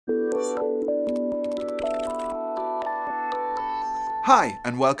Hi,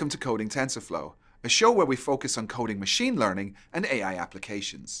 and welcome to Coding TensorFlow, a show where we focus on coding machine learning and AI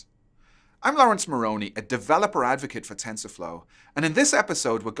applications. I'm Lawrence Moroney, a developer advocate for TensorFlow, and in this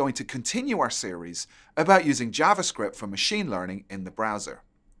episode we're going to continue our series about using JavaScript for machine learning in the browser.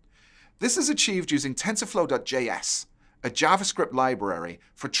 This is achieved using TensorFlow.js, a JavaScript library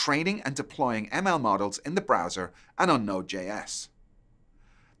for training and deploying ML models in the browser and on Node.js.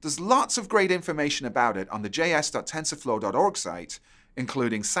 There's lots of great information about it on the js.tensorflow.org site,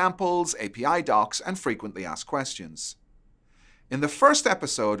 including samples, API docs, and frequently asked questions. In the first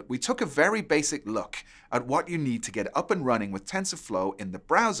episode, we took a very basic look at what you need to get up and running with TensorFlow in the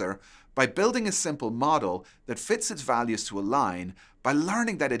browser by building a simple model that fits its values to a line by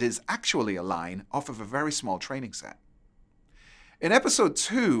learning that it is actually a line off of a very small training set. In episode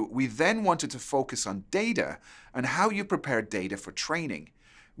 2, we then wanted to focus on data and how you prepare data for training.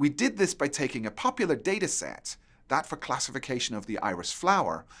 We did this by taking a popular data set, that for classification of the iris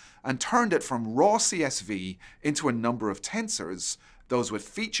flower, and turned it from raw CSV into a number of tensors, those with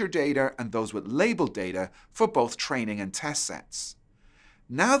feature data and those with labeled data for both training and test sets.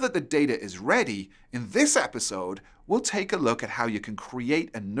 Now that the data is ready, in this episode, we'll take a look at how you can create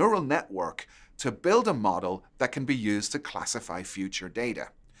a neural network to build a model that can be used to classify future data.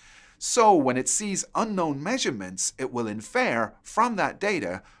 So when it sees unknown measurements, it will infer from that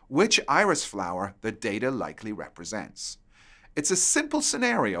data which iris flower the data likely represents. It's a simple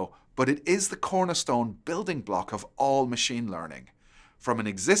scenario, but it is the cornerstone building block of all machine learning. From an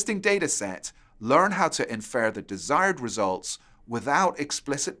existing data set, learn how to infer the desired results without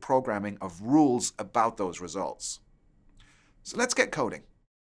explicit programming of rules about those results. So let's get coding.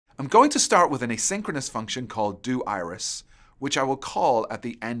 I'm going to start with an asynchronous function called doIris, which I will call at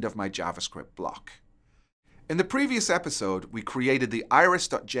the end of my JavaScript block. In the previous episode, we created the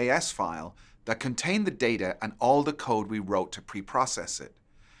iris.js file that contained the data and all the code we wrote to pre-process it.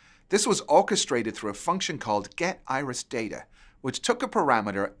 This was orchestrated through a function called getIrisData, which took a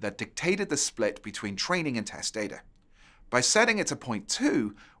parameter that dictated the split between training and test data. By setting it to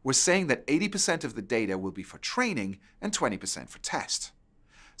 0.2, we're saying that 80% of the data will be for training and 20% for test.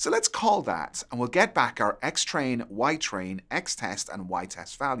 So let's call that, and we'll get back our xtrain, ytrain, xtest, and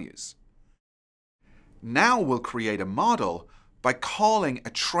ytest values. Now we'll create a model by calling a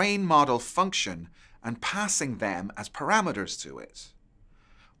train model function and passing them as parameters to it.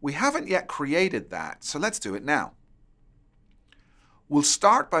 We haven't yet created that, so let's do it now. We'll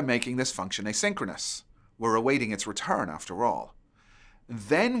start by making this function asynchronous. We're awaiting its return after all.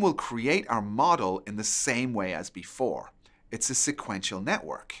 Then we'll create our model in the same way as before. It's a sequential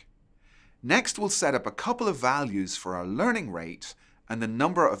network. Next, we'll set up a couple of values for our learning rate and the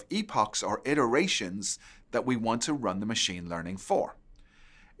number of epochs or iterations that we want to run the machine learning for.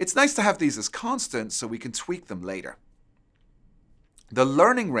 It's nice to have these as constants so we can tweak them later. The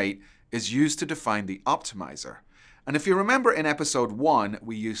learning rate is used to define the optimizer. And if you remember in episode 1,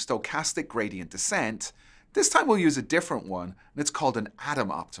 we used stochastic gradient descent. This time we'll use a different one, and it's called an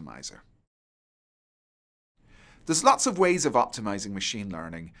atom optimizer. There's lots of ways of optimizing machine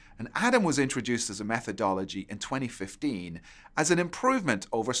learning, and ADAM was introduced as a methodology in 2015 as an improvement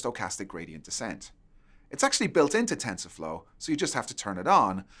over stochastic gradient descent. It's actually built into TensorFlow, so you just have to turn it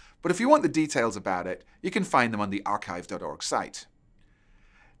on, but if you want the details about it, you can find them on the archive.org site.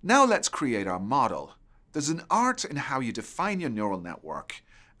 Now let's create our model. There's an art in how you define your neural network,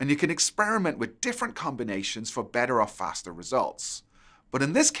 and you can experiment with different combinations for better or faster results. But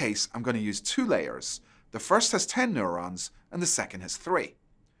in this case, I'm going to use 2 layers. The first has 10 neurons, and the second has 3.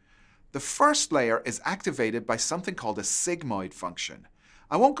 The first layer is activated by something called a sigmoid function.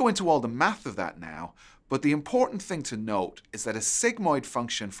 I won't go into all the math of that now, but the important thing to note is that a sigmoid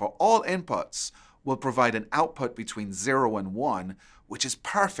function for all inputs will provide an output between 0 and 1, which is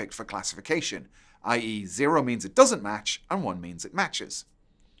perfect for classification, i.e. 0 means it doesn't match, and 1 means it matches.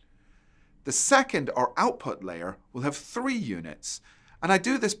 The second, or output layer, will have 3 units, and I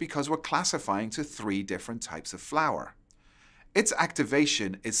do this because we're classifying to 3 different types of flower. Its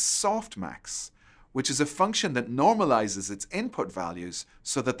activation is softmax, which is a function that normalizes its input values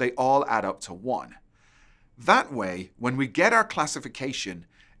so that they all add up to 1. That way, when we get our classification,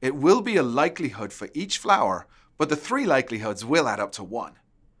 it will be a likelihood for each flower, but the 3 likelihoods will add up to 1.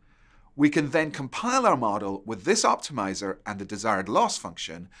 We can then compile our model with this optimizer and the desired loss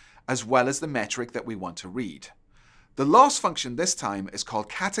function, as well as the metric that we want to read. The loss function this time is called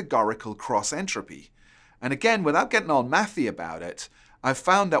categorical cross-entropy. And again, without getting all mathy about it, I've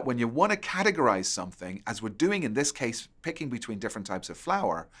found that when you want to categorize something, as we're doing in this case, picking between different types of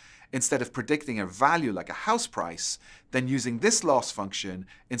flower, instead of predicting a value like a house price, then using this loss function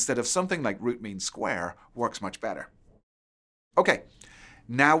instead of something like root mean square works much better. Okay,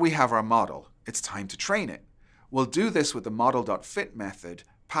 now we have our model. It's time to train it. We'll do this with the model.fit method,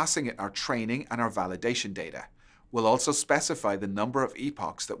 passing it our training and our validation data. We'll also specify the number of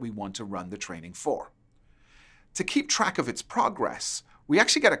epochs that we want to run the training for. To keep track of its progress, we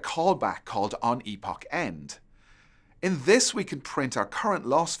actually get a callback called onEpochEnd. In this, we can print our current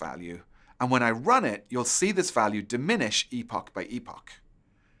loss value, and when I run it, you'll see this value diminish epoch by epoch.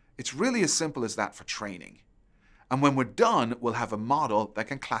 It's really as simple as that for training. And when we're done, we'll have a model that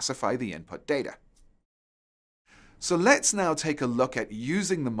can classify the input data. So let's now take a look at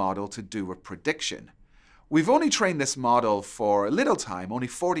using the model to do a prediction. We've only trained this model for a little time, only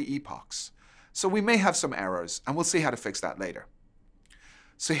 40 epochs. So we may have some errors, and we'll see how to fix that later.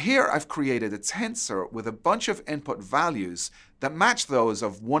 So here I've created a tensor with a bunch of input values that match those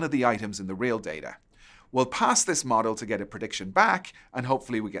of one of the items in the real data. We'll pass this model to get a prediction back, and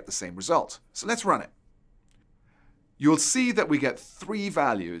hopefully we get the same result. So let's run it. You'll see that we get 3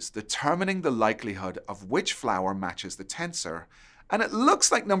 values determining the likelihood of which flower matches the tensor, and it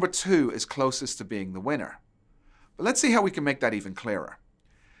looks like number 2 is closest to being the winner. But let's see how we can make that even clearer.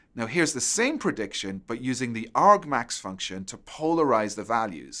 Now here's the same prediction, but using the argmax function to polarize the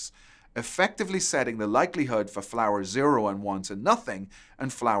values, effectively setting the likelihood for flower 0 and 1 to nothing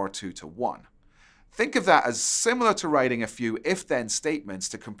and flower 2 to 1. Think of that as similar to writing a few if-then statements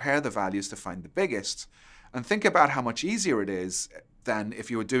to compare the values to find the biggest, and think about how much easier it is than if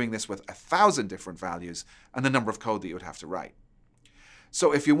you were doing this with 1,000 different values and the number of code that you would have to write.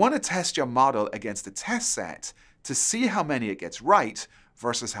 So if you want to test your model against a test set to see how many it gets right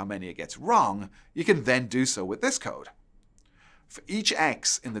versus how many it gets wrong, you can then do so with this code. For each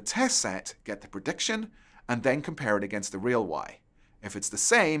x in the test set, get the prediction and then compare it against the real y. If it's the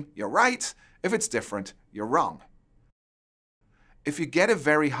same, you're right. If it's different, you're wrong. If you get a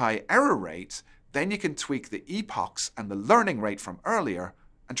very high error rate, then you can tweak the epochs and the learning rate from earlier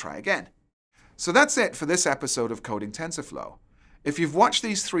and try again. So that's it for this episode of Coding TensorFlow. If you've watched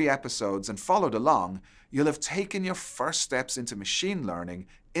these 3 episodes and followed along, you'll have taken your first steps into machine learning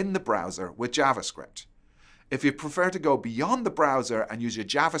in the browser with JavaScript. If you prefer to go beyond the browser and use your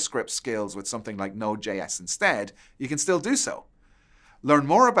JavaScript skills with something like Node.js instead, you can still do so. Learn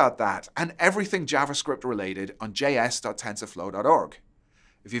more about that and everything JavaScript related on js.tensorflow.org.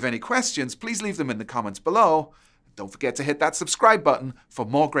 If you have any questions, please leave them in the comments below. Don't forget to hit that subscribe button for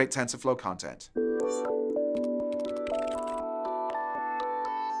more great TensorFlow content.